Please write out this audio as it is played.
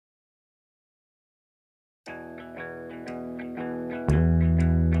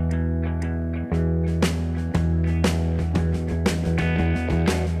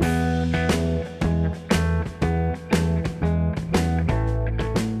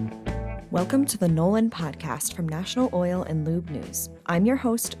Welcome to the Nolan Podcast from National Oil and Lube News. I'm your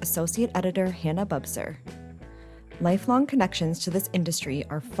host, Associate Editor Hannah Bubser. Lifelong connections to this industry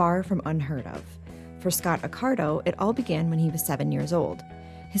are far from unheard of. For Scott Accardo, it all began when he was 7 years old.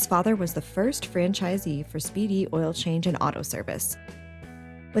 His father was the first franchisee for SpeeDee oil change and auto service.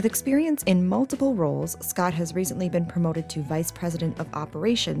 With experience in multiple roles, Scott has recently been promoted to Vice President of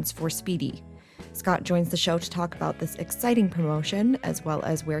Operations for SpeeDee. Scott joins the show to talk about this exciting promotion, as well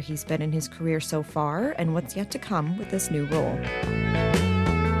as where he's been in his career so far and what's yet to come with this new role.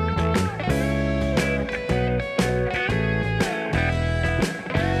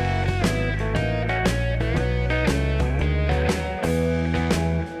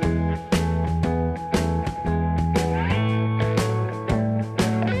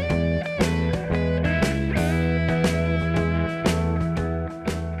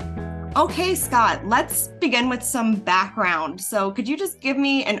 Okay, Scott, let's begin with some background. So could you just give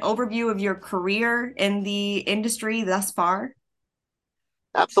me an overview of your career in the industry thus far?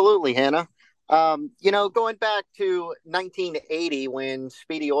 Absolutely, Hannah. Going back to 1980 when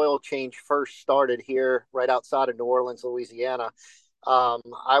SpeeDee Oil Change first started here right outside of New Orleans, Louisiana,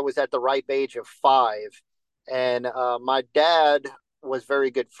 I was at the ripe age of 5. And my dad was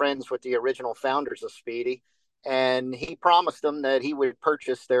very good friends with the original founders of SpeeDee. And he promised them that he would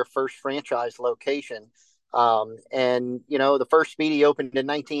purchase their first franchise location. The first SpeeDee opened in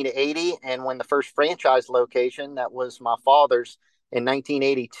 1980. And when the first franchise location, that was my father's, in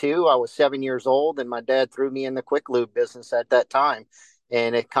 1982, I was 7 years old, and my dad threw me in the quick lube business at that time.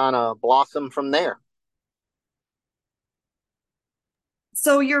 And it kind of blossomed from there.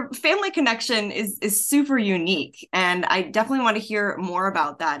 So your family connection is super unique, and I definitely want to hear more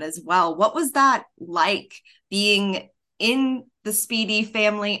about that as well. What was that like, being in the SpeeDee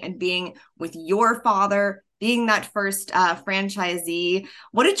family and being with your father, being that first franchisee?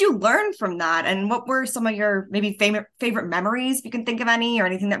 What did you learn from that? And what were some of your maybe favorite memories, if you can think of any, or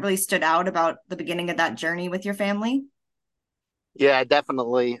anything that really stood out about the beginning of that journey with your family? Yeah,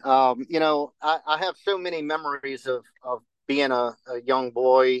 definitely. I have so many memories of being a young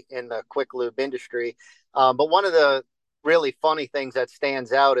boy in the quick lube industry. But one of the really funny things that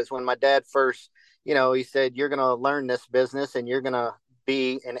stands out is when my dad first, he said, "You're going to learn this business and you're going to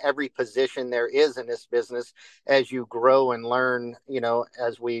be in every position there is in this business as you grow and learn,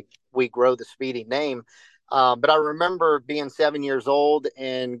 as we grow the SpeeDee name." But I remember being 7 years old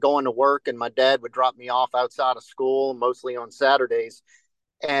and going to work, and my dad would drop me off outside of school, mostly on Saturdays.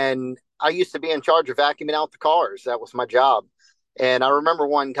 And I used to be in charge of vacuuming out the cars. That was my job. And I remember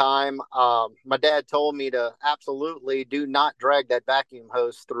one time, my dad told me to absolutely do not drag that vacuum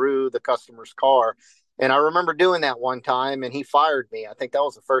hose through the customer's car. And I remember doing that one time, and he fired me. I think that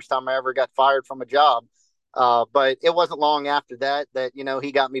was the first time I ever got fired from a job. But it wasn't long after that,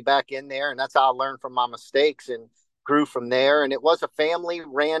 he got me back in there, and that's how I learned from my mistakes and grew from there. And it was a family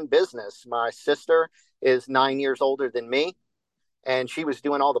ran business. My sister is 9 years older than me, and she was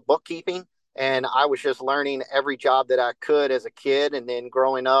doing all the bookkeeping. And I was just learning every job that I could as a kid. And then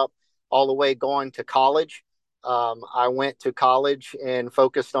growing up all the way going to college, I went to college and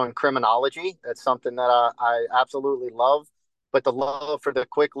focused on criminology. That's something that I absolutely love. But the love for the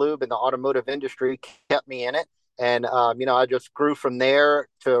quick lube and the automotive industry kept me in it. And, I just grew from there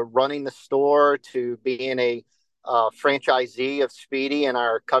to running the store to being a franchisee of SpeeDee in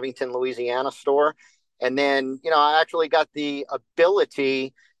our Covington, Louisiana store. And then, I actually got the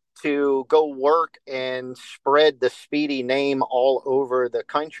ability to go work and spread the SpeeDee name all over the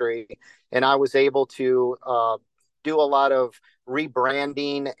country. And I was able to do a lot of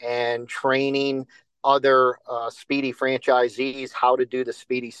rebranding and training other SpeeDee franchisees how to do the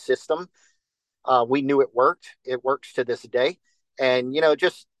SpeeDee system. We knew it worked. It works to this day. And,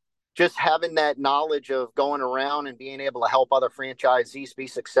 just having that knowledge of going around and being able to help other franchisees be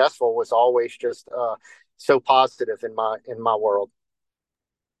successful was always just so positive in my world.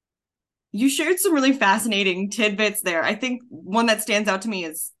 You shared some really fascinating tidbits there. I think one that stands out to me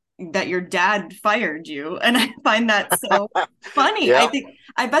is that your dad fired you, and I find that so funny. Yeah.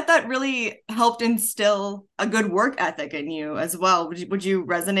 I bet that really helped instill a good work ethic in you as well. Would you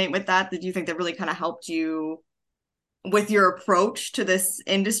resonate with that? Did you think that really kind of helped you with your approach to this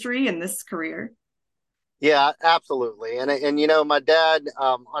industry and this career? Yeah, absolutely. And my dad,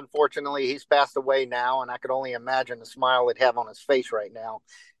 unfortunately, he's passed away now, and I could only imagine the smile he'd have on his face right now.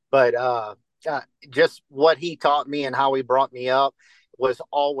 But just what he taught me and how he brought me up was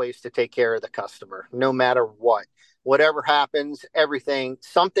always to take care of the customer, no matter what. Whatever happens,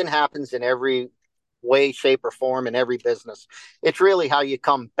 something happens in every way, shape, or form in every business. It's really how you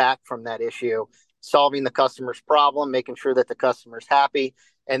come back from that issue, solving the customer's problem, making sure that the customer's happy,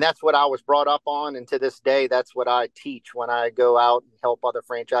 And that's what I was brought up on. And to this day, that's what I teach when I go out and help other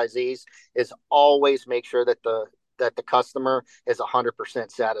franchisees is always make sure that the customer is 100%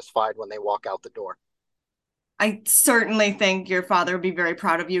 satisfied when they walk out the door. I certainly think your father would be very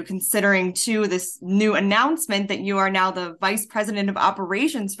proud of you, considering too this new announcement that you are now the vice president of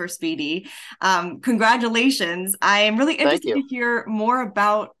operations for SpeeDee. Congratulations! I am really Thank interested you. to hear more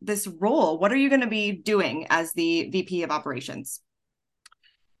about this role. What are you going to be doing as the VP of operations?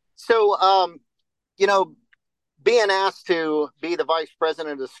 So, you know, being asked to be the vice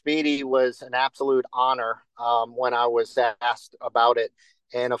president of SpeeDee was an absolute honor when I was asked about it.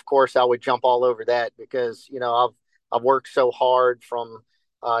 And of course, I would jump all over that because I've worked so hard from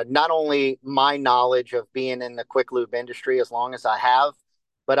not only my knowledge of being in the quick lube industry as long as I have,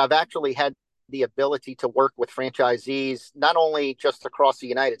 but I've actually had the ability to work with franchisees not only just across the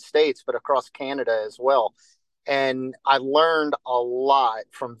United States but across Canada as well. And I learned a lot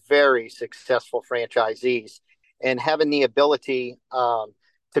from very successful franchisees, and having the ability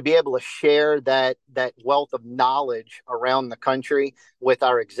to be able to share that wealth of knowledge around the country with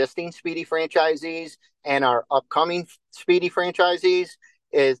our existing SpeeDee franchisees and our upcoming SpeeDee franchisees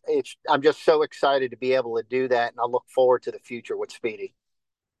I'm just so excited to be able to do that, and I look forward to the future with SpeeDee.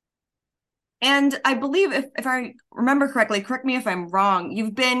 And I believe, if I remember correctly, correct me if I'm wrong,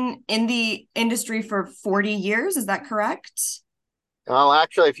 you've been in the industry for 40 years. Is that correct? Well,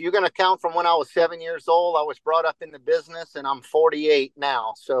 actually, if you're going to count from when I was 7 years old, I was brought up in the business, and I'm 48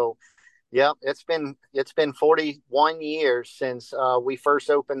 now. So, yeah, it's been 41 years since we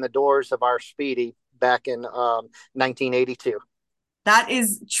first opened the doors of our SpeeDee back in 1982. That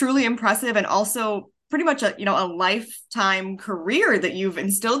is truly impressive, and also pretty much a lifetime career that you've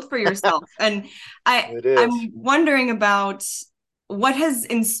instilled for yourself. And It is. I'm wondering about what has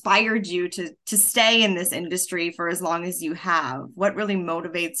inspired you to stay in this industry for as long as you have. What really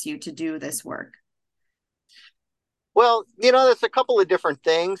motivates you to do this work? Well, there's a couple of different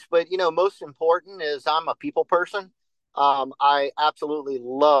things, but most important is I'm a people person. I absolutely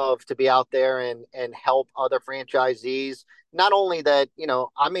love to be out there and help other franchisees. Not only that,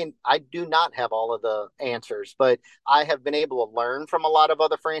 I mean, I do not have all of the answers, but I have been able to learn from a lot of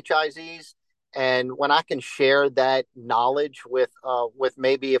other franchisees. And when I can share that knowledge with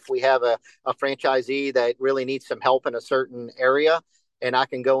maybe if we have a franchisee that really needs some help in a certain area, and I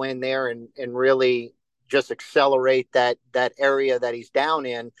can go in there and really just accelerate that area that he's down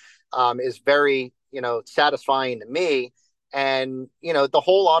in, is very satisfying to me. And the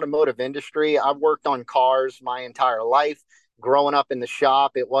whole automotive industry, I've worked on cars my entire life. Growing up in the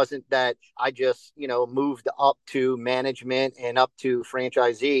shop, it wasn't that I just moved up to management and up to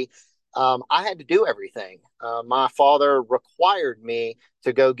franchisee. I had to do everything. My father required me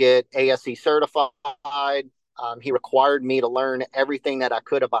to go get ASE certified. He required me to learn everything that I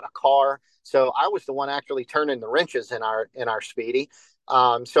could about a car. So I was the one actually turning the wrenches in our SpeeDee.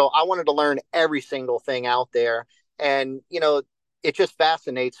 So I wanted to learn every single thing out there. And, it just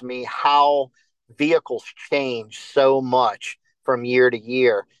fascinates me how vehicles change so much from year to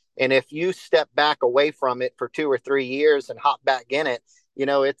year. And if you step back away from it for 2 or 3 years and hop back in it,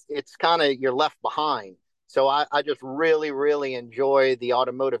 it's kind of you're left behind. So I just really, really enjoy the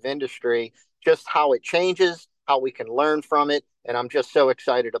automotive industry, just how it changes, how we can learn from it. And I'm just so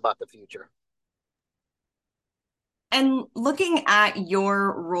excited about the future. And looking at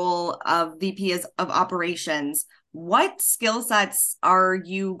your role of VP of operations, what skill sets are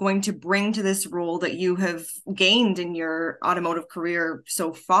you going to bring to this role that you have gained in your automotive career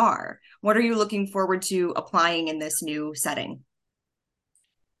so far? What are you looking forward to applying in this new setting?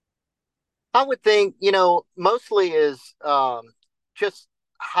 I would think, mostly is just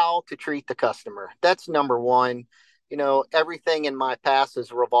how to treat the customer. That's number one. Everything in my past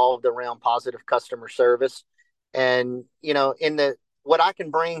has revolved around positive customer service. And, in what I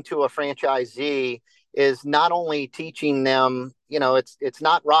can bring to a franchisee is not only teaching them, it's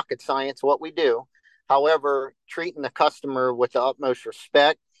not rocket science what we do. However, treating the customer with the utmost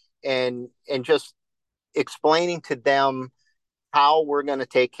respect and just explaining to them how we're going to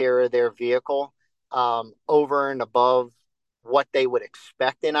take care of their vehicle over and above what they would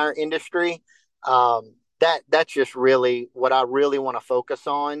expect in our industry. That's just really what I really want to focus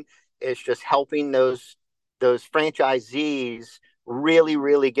on is just helping those franchisees really,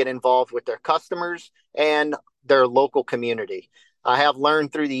 really get involved with their customers and their local community. I have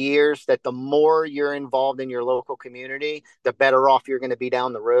learned through the years that the more you're involved in your local community, the better off you're going to be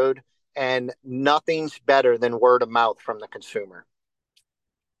down the road. And nothing's better than word of mouth from the consumer.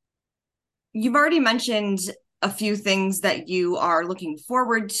 You've already mentioned a few things that you are looking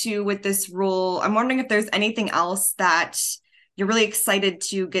forward to with this role. I'm wondering if there's anything else that you're really excited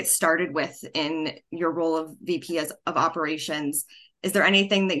to get started with in your role of VP of operations. Is there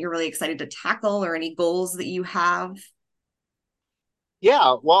anything that you're really excited to tackle or any goals that you have?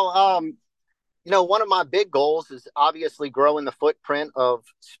 Yeah, well, one of my big goals is obviously growing the footprint of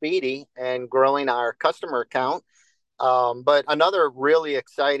SpeeDee and growing our customer account. But another really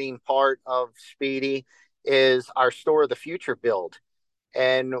exciting part of SpeeDee is our Store of the Future build.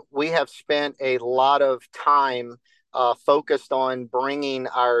 And we have spent a lot of time focused on bringing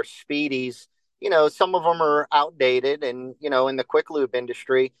our SpeeDees. Some of them are outdated, and in the quick lube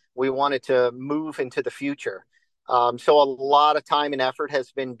industry, we wanted to move into the future. So a lot of time and effort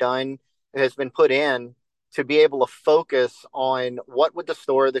has been put in to be able to focus on what would the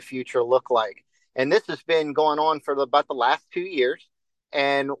Store of the Future look like. And this has been going on for about the last 2 years,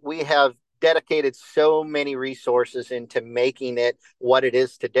 and we have dedicated so many resources into making it what it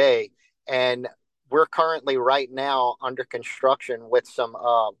is today. And we're currently right now under construction with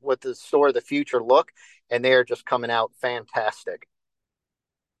with the Store of the Future look, and they are just coming out fantastic.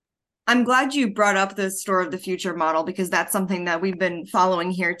 I'm glad you brought up the Store of the Future model, because that's something that we've been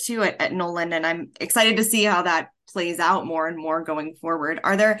following here too at Nolan, and I'm excited to see how that plays out more and more going forward.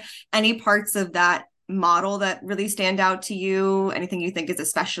 Are there any parts of that model that really stand out to you? Anything you think is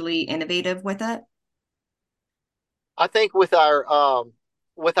especially innovative with it? I think with our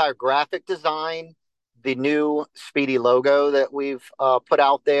graphic design, the new SpeeDee logo that we've put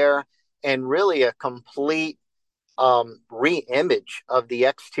out there, and really a complete re-image of the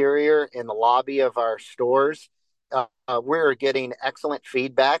exterior in the lobby of our stores. We're getting excellent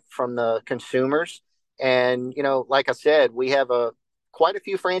feedback from the consumers, and like I said, we have quite a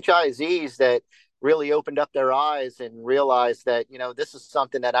few franchisees that really opened up their eyes and realized that this is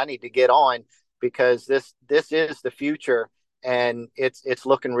something that I need to get on, because this is the future, and it's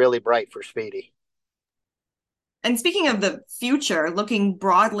looking really bright for SpeeDee. And speaking of the future, looking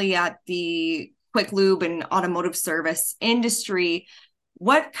broadly at the quick lube and automotive service industry,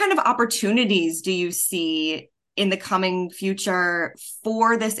 what kind of opportunities do you see in the coming future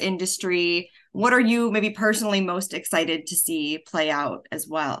for this industry? What are you maybe personally most excited to see play out as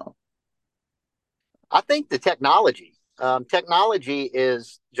well? I think the technology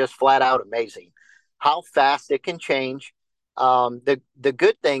is just flat out amazing. How fast it can change. The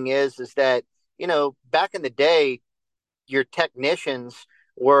good thing is that back in the day, your technicians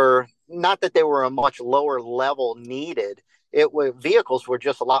were not that they were a much lower level needed. Vehicles were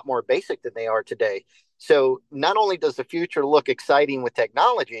just a lot more basic than they are today. So not only does the future look exciting with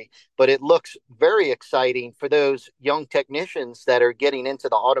technology, but it looks very exciting for those young technicians that are getting into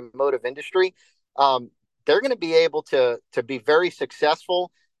the automotive industry. They're going to be able to be very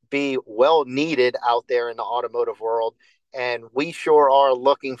successful, be well needed out there in the automotive world. And we sure are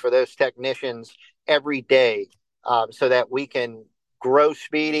looking for those technicians every day, so that we can grow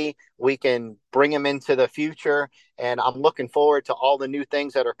SpeeDee, we can bring them into the future. And I'm looking forward to all the new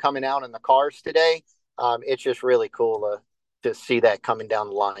things that are coming out in the cars today. It's just really cool to see that coming down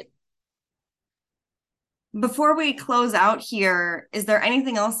the line. Before we close out here, is there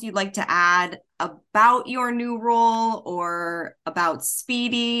anything else you'd like to add about your new role or about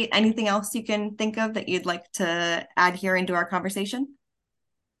SpeeDee? Anything else you can think of that you'd like to add here into our conversation?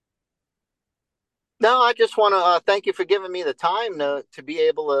 No, I just want to thank you for giving me the time to be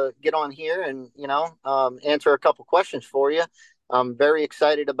able to get on here and answer a couple questions for you. I'm very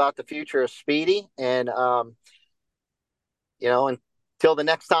excited about the future of SpeeDee, and until the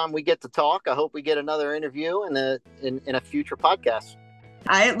next time we get to talk, I hope we get another interview in a future podcast.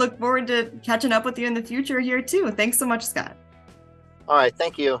 I look forward to catching up with you in the future here too. Thanks so much, Scott. All right,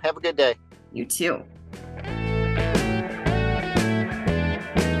 thank you. Have a good day. You too.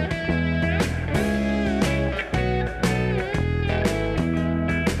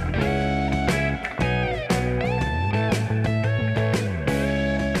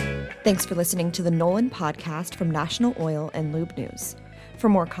 Thanks for listening to the Nolan podcast from National Oil and Lube News. For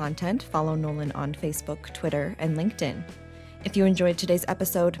more content, follow Nolan on Facebook, Twitter, and LinkedIn. If you enjoyed today's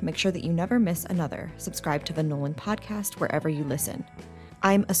episode, make sure that you never miss another. Subscribe to the Nolan podcast wherever you listen.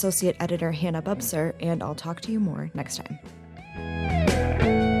 I'm Associate Editor Hannah Bubser, and I'll talk to you more next time.